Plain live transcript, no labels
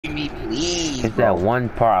Me, please, It's bro. that one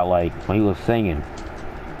part I like when he was singing.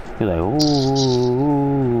 He's like,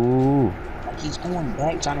 ooh. Like he's going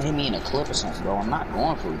back trying to hit me in a clip or something, bro. I'm not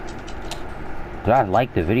going for it. Dude, I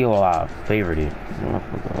liked the video a lot. I favored it. Oh,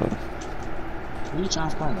 Who you trying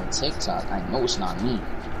to find on TikTok? I know it's not me.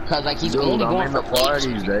 Cause like he's Dude, only I'm going in for the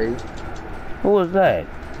parties, Dave. who was that?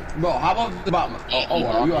 Bro, how about you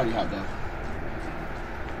already have that.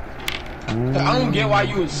 I don't get why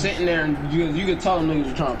you was sitting there and you could tell them niggas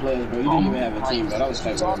was trying to play us, bro. You didn't even have a team, bro. That was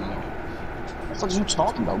type of man. What the fuck are you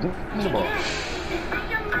talking about? Give me the ball.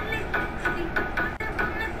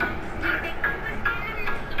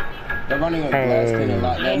 They're running a glass thing a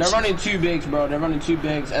lot. They're running two bigs, bro. They're running two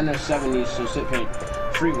bigs and they're 70s, so sit paint.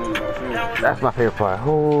 Free win, bro. Free win. That's my favorite part.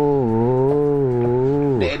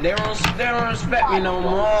 Ooh. They don't respect me no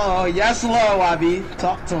more. Yes, Lord, YB.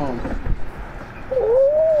 Talk to him.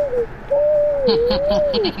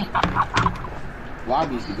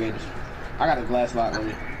 YB's the greatest. I got a glass lock on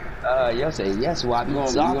me. Y'all say yes, why be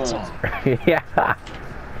Yeah.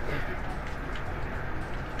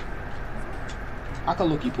 I can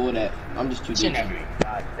look you pull that. I'm just too deep.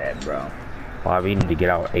 Got that, bro. Well, we need to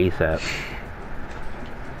get out ASAP.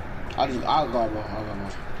 I'll guard one. I'll guard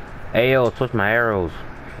one. Hey, yo, switch my arrows.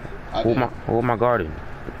 Hold my garden.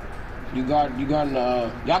 You guard,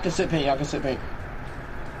 y'all can sit paint,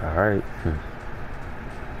 Alright.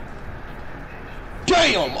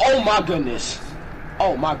 Damn! Oh my goodness!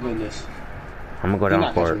 Oh my goodness. I'm gonna go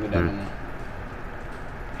down for it.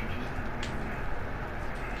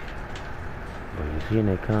 But you seen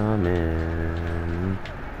it coming.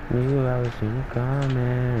 You always seen it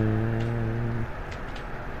coming.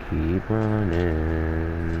 Keep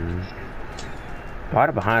running. Why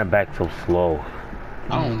the behind the back so slow?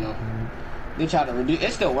 I don't know. They try to reduce.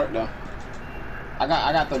 It still worked though. I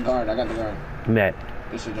got the guard. Net.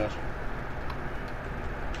 This is Josh.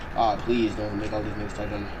 Oh, please don't make all these niggas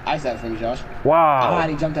touch on me. Ice that for me, Josh. Wow. Ah,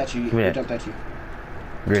 he jumped at you. He jumped at you.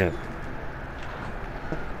 Green.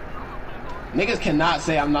 Niggas cannot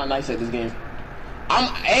say I'm not nice at this game.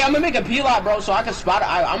 I'm gonna make a peel out, bro, so I can spot it.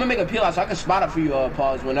 I'm gonna make a peel out so I can spot it for you,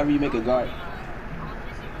 pause, whenever you make a guard.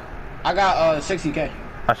 I got 60K.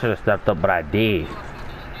 I should have stepped up, but I did.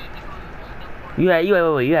 You have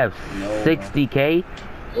 60K?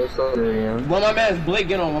 What's up, man? When my man's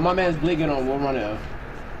blinking on, we'll run it.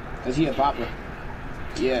 Cause he a popper.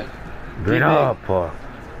 Yeah. Green up.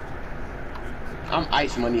 I'm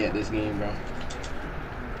ice money at this game, bro.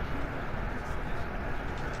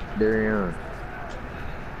 Darian.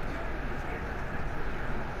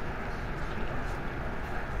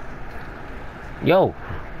 Yo.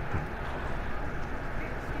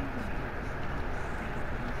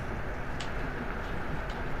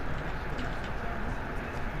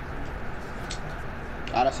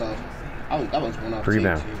 That's all. That was one off.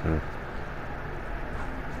 Rebound.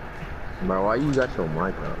 Bro, why you got your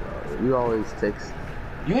mic up, bro? You always text.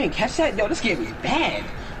 You ain't catch that? Yo, this game is bad.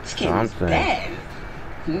 This game is bad.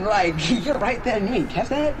 Like, you're right there and you ain't catch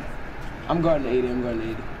that? I'm guarding 80.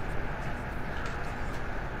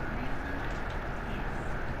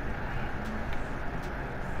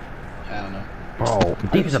 I don't know. Bro,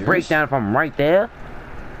 deep a breakdown from right there.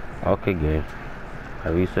 Okay, good.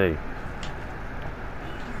 How do you say?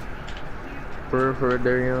 For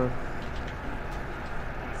Darian.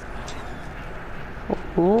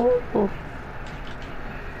 Ooh.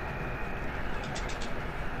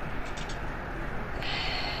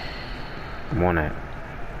 I'm on that.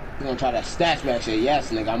 You gonna try that stats back shit? Yes,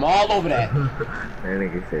 nigga. I'm all over that. That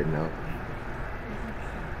nigga said no.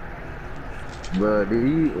 Bro,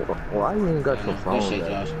 why you ain't got your phone? Shit,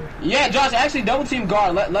 Josh. Yeah, Josh. Actually, double team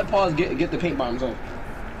guard. Let pause get the paint bombs on.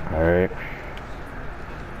 All right.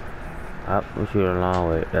 I push you along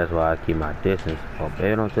with. That's why I keep my distance. But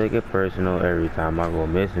they don't take it personal every time I go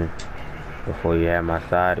missing. Before you have my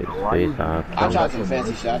side, it's based on. I'll try some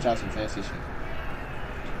fancy shit.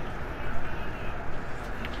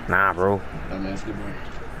 Nah, bro. Oh, man, it's good, bro.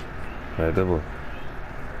 Yeah, good boy.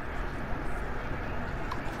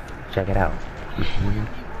 Check it out.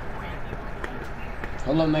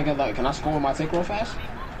 Hold up, nigga. Like, can I score with my take real fast?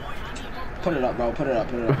 Put it up, bro. Put it up.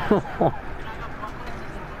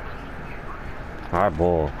 Hard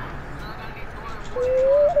ball.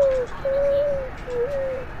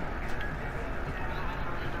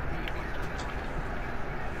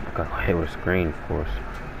 I got hit with screen, of course.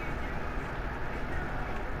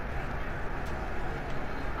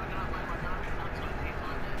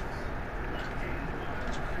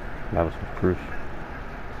 That was crucial.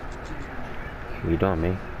 What you doing,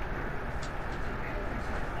 me?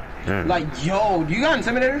 Like, yo, do you got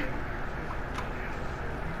Intimidator?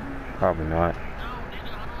 Probably not.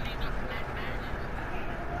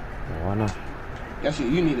 why not? Yes,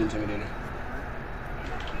 you need Intimidator.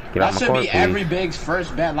 Get out That my should court, be please. every big's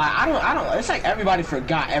first bet. Like I don't. It's like everybody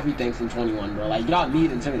forgot everything from 21, bro. Like y'all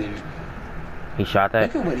need Intimidator. He shot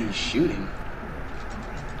that. Look at what he's shooting.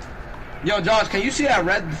 Yo, Josh, can you see that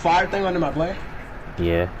red fire thing under my play?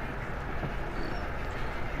 Yeah.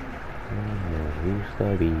 Who's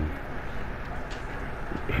the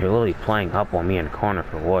You're literally playing up on me in the corner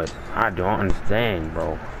for what? I don't understand,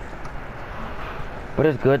 bro. But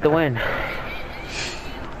it's good to win.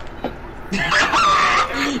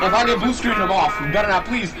 If I get blue screen, I'm off. You better not,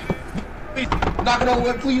 please. Please. Knock it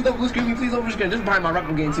over, please don't blue screen me, please don't blue screen. This is probably my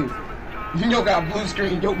replica game too. Yo got blue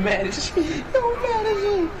screen, yo mad as shit. Yo mad as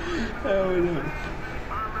shit. Hell no.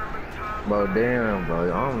 Bro, damn,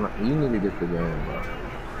 bro. You need to get the game, bro.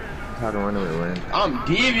 How to run away, win. I'm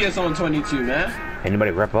devious on 22, man.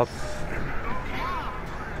 Anybody rep up?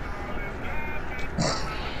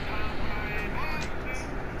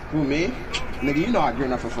 Who, me? Nigga, you know I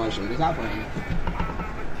green up for fun shit. Stop playing me.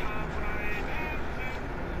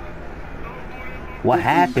 What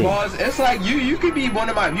happened? Because it's like you could be one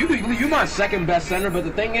of my you my second best center, but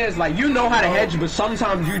the thing is like you know how to hedge, but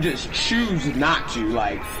sometimes you just choose not to.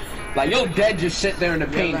 Like you'll dead just sit there in the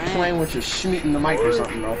paint playing with your schmeat in the mic or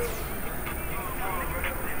something, bro.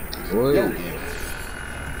 Yo,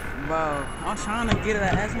 bro, I'm trying to get it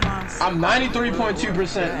at S-Moss. I'm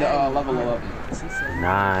 93.2% level 11.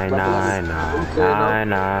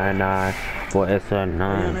 99999 for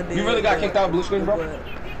SR9. You really got kicked out of blue screen, bro?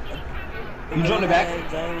 You joined the back?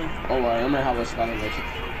 Oh, alright, I'm gonna have a spot in there.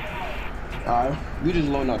 Alright, we just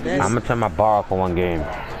loading up. I'm gonna turn my bar off for one game.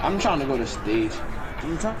 I'm trying to go to stage.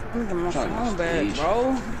 I'm trying to get my Trying to phone back, stage.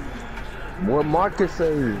 bro. What Marcus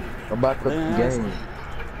say about the game?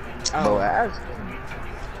 Bro, ask him.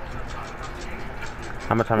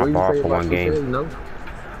 I'm gonna turn What my you bar say off for about one the game. No?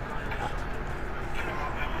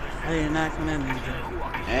 I didn't knock on that nigga.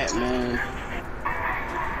 Man.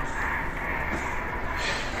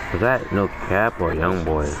 Is that no cap or young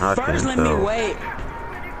boy? I First, can't let me tell. wait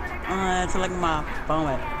until I get my phone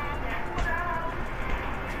back.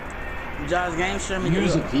 Josh Game show me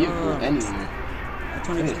Use a the, vehicle anywhere. at It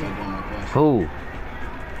 22. is not going like that. Who?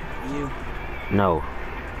 You. No,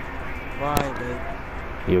 Why, babe?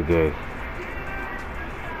 you're gay.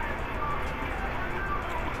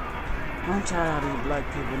 I'm tired of these black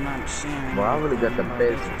people not sharing. Bro, I really got the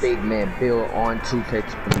best big man build on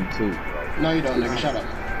 2K22, bro. No, you don't, nigga. Shut up.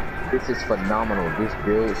 This is phenomenal. This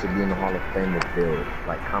build should be in the Hall of Fame of build.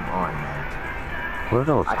 Like, come on, man. What are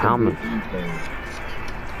those I can do helmets? anything.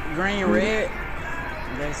 Green, red.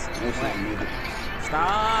 That's It's not needed.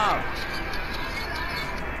 stop.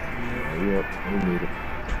 Yep, we need it.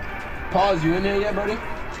 Pause, you in there yet, buddy?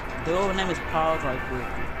 The old name is Pause right quick.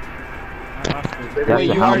 That's Wait, the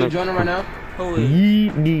you already helmet. joining right now? Who is? He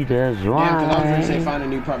need a Yeah, because I was gonna say join. find a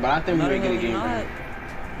new part, but I think we're No, gonna get a game not. right.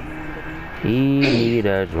 He need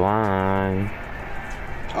a join.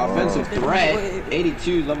 Offensive threat,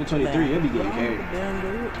 82, level 23. He'll be getting carried. Damn,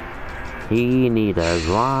 dude. He need a I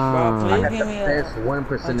Bro, join. please. got the best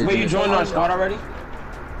 1%. Wait, you joined our squad already?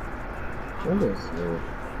 What is it?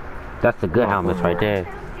 That's the good helmets right there.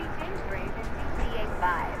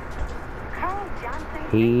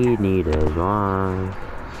 He need a join.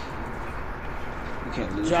 You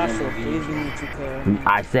can't lose. Joshua, one more please game. give me 2K.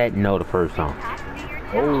 I said no the first time.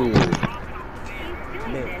 Oh,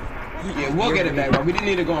 Yeah, we'll get it back, bro. We didn't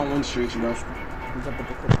need to go on win streaks, bro.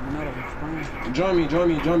 Join me.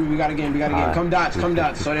 We got a game. Come dots.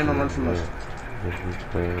 So they don't run from us.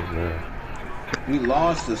 We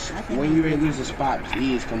lost this. When you ready to lose the spot,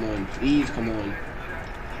 please come on.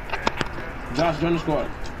 Josh, join the squad.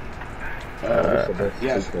 that's the best.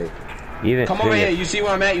 yes. 2K. Even Come over here. serious. You see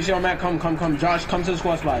where I'm at? Come. Josh, come to the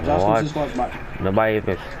squad spot. Josh, come to the squad spot. Nobody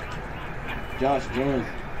even. Josh, join.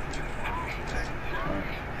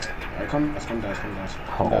 Alright, come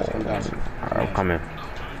down. I'm coming.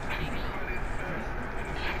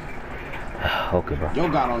 Okay, bro. Yo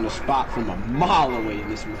got on the spot from a mile away in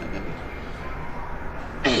this man.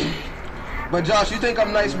 But Josh, you think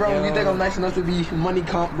I'm nice, bro? You think I'm nice enough to be money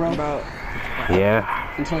comp, bro? Bro, Yeah.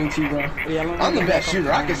 I'm 22, bro. yeah, I'm the best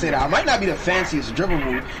shooter. I can say that. I might not be the fanciest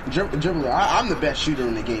dribbler. I'm the best shooter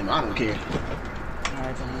in the game. I don't care.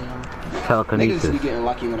 Alright, Niggas be Telekinesis. getting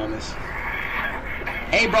lucky when I miss.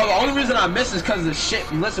 Hey, bro, the only reason I miss is because of the ship.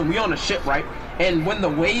 Listen, we on a ship, right? And when the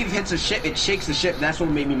wave hits a ship, it shakes the ship. That's what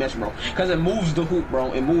made me miss, bro. Because it moves the hoop, bro.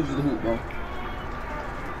 Bring it,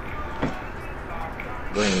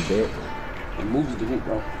 bitch. It moves the hoop,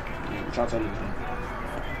 bro. Yeah, try to tell you, bro.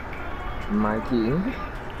 Mikey.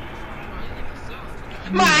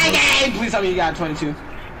 My game! Please tell me you got 22.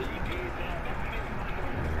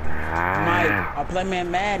 Mike, I play man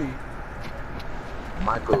Madden.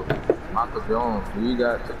 Michael Jones, who you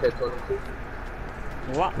got 2K22?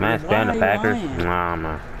 What? Man, stand the Packers. Nah,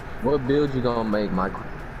 man. What build you gonna make, Michael?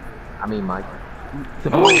 I mean, Mike.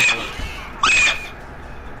 Stop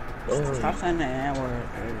saying that N-word.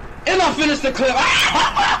 And I finished the clip.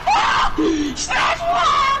 Snatch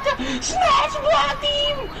block! Snatch block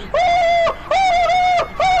him!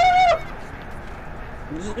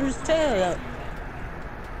 Just tell that.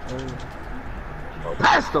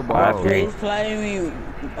 Pass the ball. Please play me,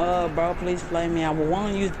 bro. Please play me. I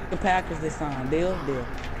want to use the Packers this time. Deal.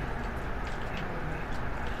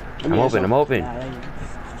 I'm open.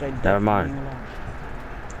 Nah, straight Never mind.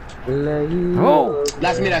 Oh!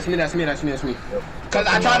 That's me. Cause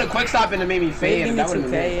I tried to quick stop and it made me fade. Give me That would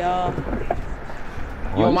have 2K, been y'all.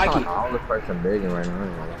 Yo, Mikey, All the person begging right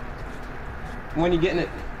now. when you getting it?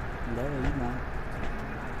 No, you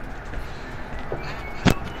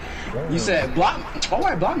know. You said block.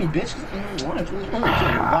 Alright, block me, bitch. Block me.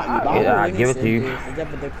 Yeah, I give it to you.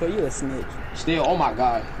 You a snitch. Still, oh my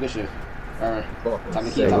god, good shit. Alright, time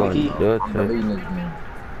to key. I'm deleting this game.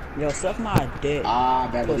 Yo, suck my dick.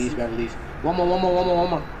 Beverly. One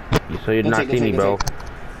more. So you did not see me, bro.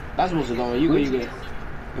 That's supposed to go. You good. Give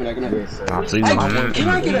me that. Yes, sir. I'll see you, Hey, man. can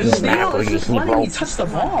I get a steal? It's just letting me touch the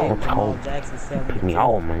ball. Jamal Jackson 7. Pick me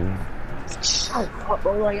out, man. Shut up,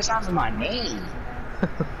 bro. Like, it's not my name.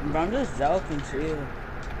 Bro, I'm just joking, chill.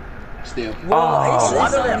 Still. Well, it's why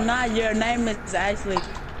just did not your name. It's actually.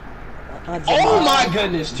 Oh my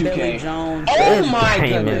goodness, 2K. Billy Jones. Oh my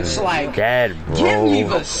goodness, like, Dead, bro. give me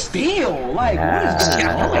the steal. Like, what is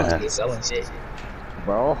going on? You're selling shit.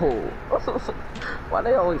 Bro. Why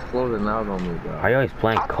they always closing out on me, bro? Why you always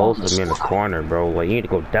playing close with me in the corner, bro? Like, you need to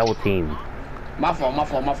go double team. My fault. I'm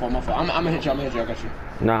gonna hit you. I got you.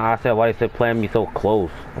 Nah, I said, why you said playing me so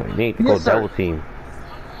close? Like, you need to go Yes, sir. double team.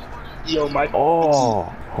 Yo, Mike.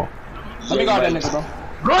 Oh. Let me guard that nigga, bro.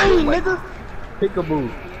 Green, nigga! Peekaboo.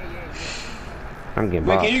 I'm getting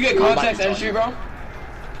Wait, bopped. can you get context entry, bro?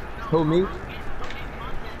 Who, me?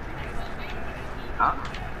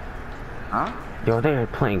 Huh? Yo, they're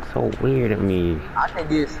playing so weird at me. I can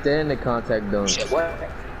get standing contact done. Shit, what?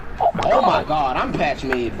 Oh my god, I'm patch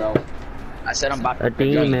made, bro. I said I'm about A to judge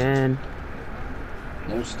you. demon.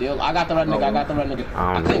 No steal. I got the red nigga. I couldn't I get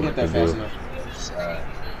don't know that what to fast do. enough.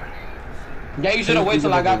 Yeah, you should have waited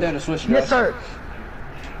till I got there to switch. Yes, sir.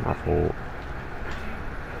 My fault.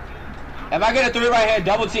 If I get a 3 right here,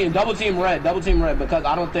 double team red, because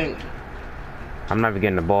I don't think. I'm not even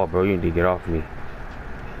getting the ball, bro. You need to get off me.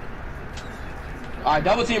 All right,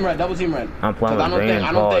 double team red. I'm playing with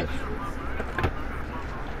I don't Zane think.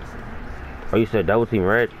 Oh, you said double team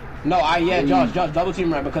red? No, Josh, double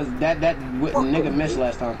team red because that nigga missed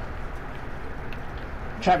last time.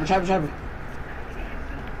 Trapper.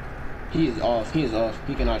 He is off.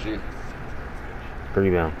 He cannot shoot.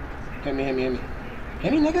 Rebound. Hit me. Hit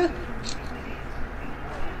me, nigga.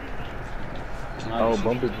 Oh,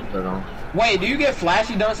 bump it on. Wait, do you get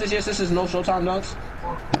flashy dunks this year since there's no Showtime dunks?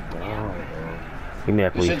 Give me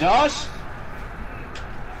that, You please. said Josh?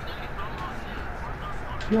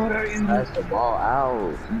 Pass the ball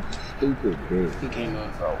out. You stupid bitch. He came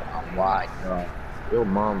up. Bro, I'm wide, bro. Your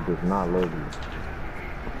mom does not love you.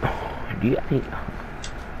 Do you think?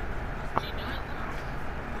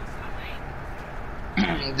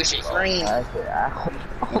 This shit green. Pass it out.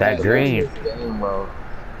 That green. This game, bro.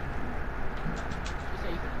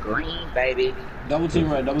 Green, baby. Double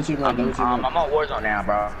team red. I'm on Warzone now,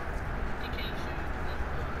 bro.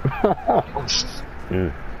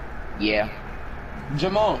 Yeah.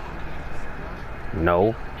 Jamal.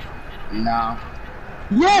 No. No.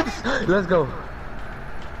 Yes! Let's go.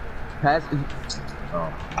 Pass it.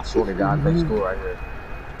 Oh, I swear to God, they score right here.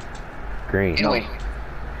 Green. Anyway.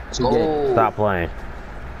 Let's Two go. Stop playing.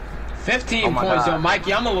 15 Oh my points, God. yo,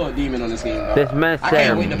 Mikey. I'm a little demon on this game, bro. This man I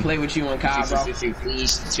can't wait said. to play with you and Kyle, bro.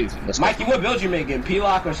 Please, two. Let's go. Mikey, what build you making?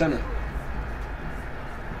 P-lock or center?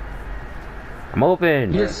 I'm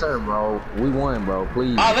open. Yes, sir, bro. We won, bro.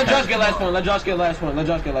 Please. Let Josh get last point.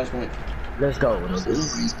 Let's go.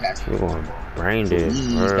 Please pass We're going brain dead.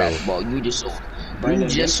 Please bro. pass the ball. You just sold. Brandon You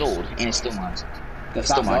just Jake. sold. And it's still mine. Good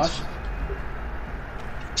Still stop, mine. Josh.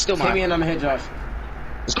 Still Hit me mine. and I'm gonna hit Josh.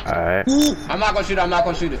 Alright. I'm not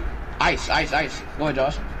gonna shoot it. Ice. Go ahead,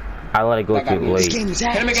 Josh. I let it go That got too me. late. Game is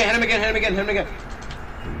Hit him again.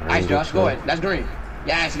 Ice, Josh. Go ahead. That's green.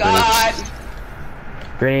 Yes, God.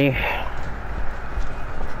 Green.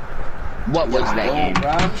 What was that game?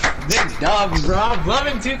 Bro. Big dubs, bro. I'm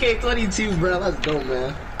loving 2K22, bro. Let's go,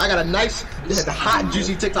 man. I got a nice, hot,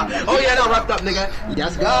 juicy TikTok. Oh, yeah, no, wrapped up, nigga.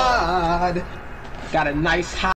 Yes, God. Got a nice, hot.